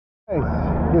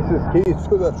This is Keys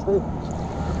to the Truth.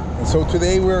 And so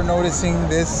today we're noticing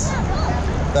this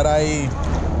that I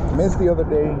missed the other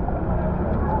day.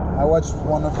 I watched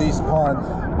one of these ponds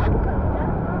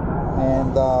and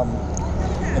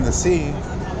in the sea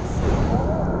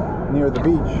near the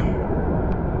beach.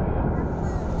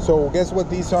 So guess what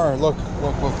these are? Look.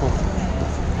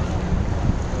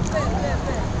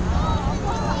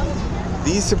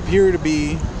 These appear to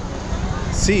be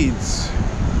seeds.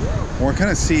 What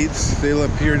kind of seeds? They'll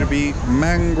appear to be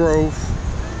mangrove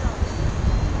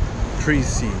tree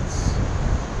seeds.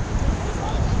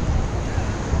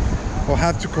 We'll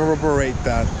have to corroborate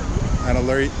that at a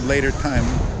later time.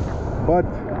 But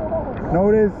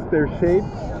notice their shape.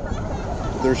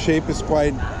 Their shape is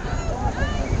quite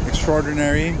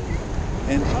extraordinary.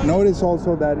 And notice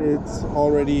also that it's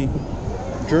already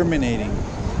germinating.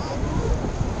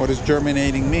 What does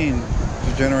germinating mean?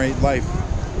 To generate life.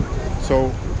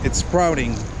 So it's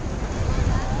sprouting,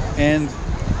 and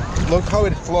look how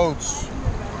it floats,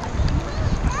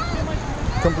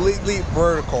 completely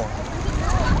vertical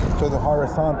to the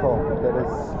horizontal, that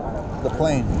is the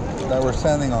plane that we're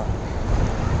standing on.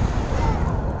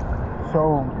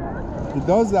 So it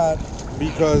does that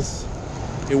because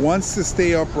it wants to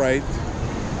stay upright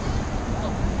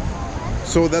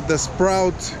so that the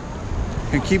sprout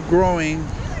can keep growing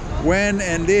when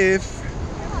and if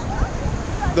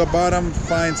the bottom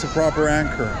finds a proper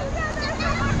anchor.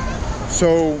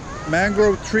 So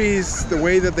mangrove trees, the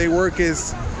way that they work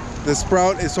is the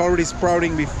sprout is already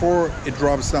sprouting before it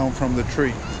drops down from the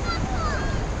tree,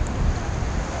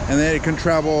 and then it can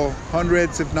travel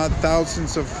hundreds if not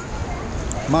thousands of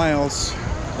miles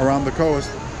around the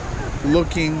coast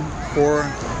looking for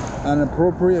an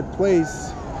appropriate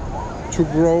place to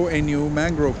grow a new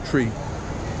mangrove tree.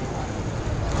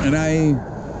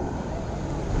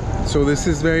 So this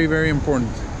is very, very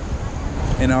important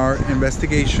in our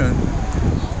investigation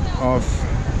of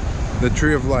the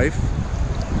tree of life,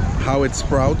 how it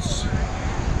sprouts,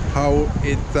 how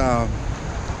it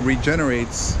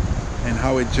regenerates, and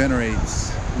how it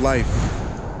generates life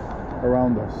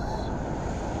around us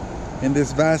in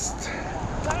this vast,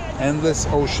 endless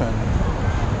ocean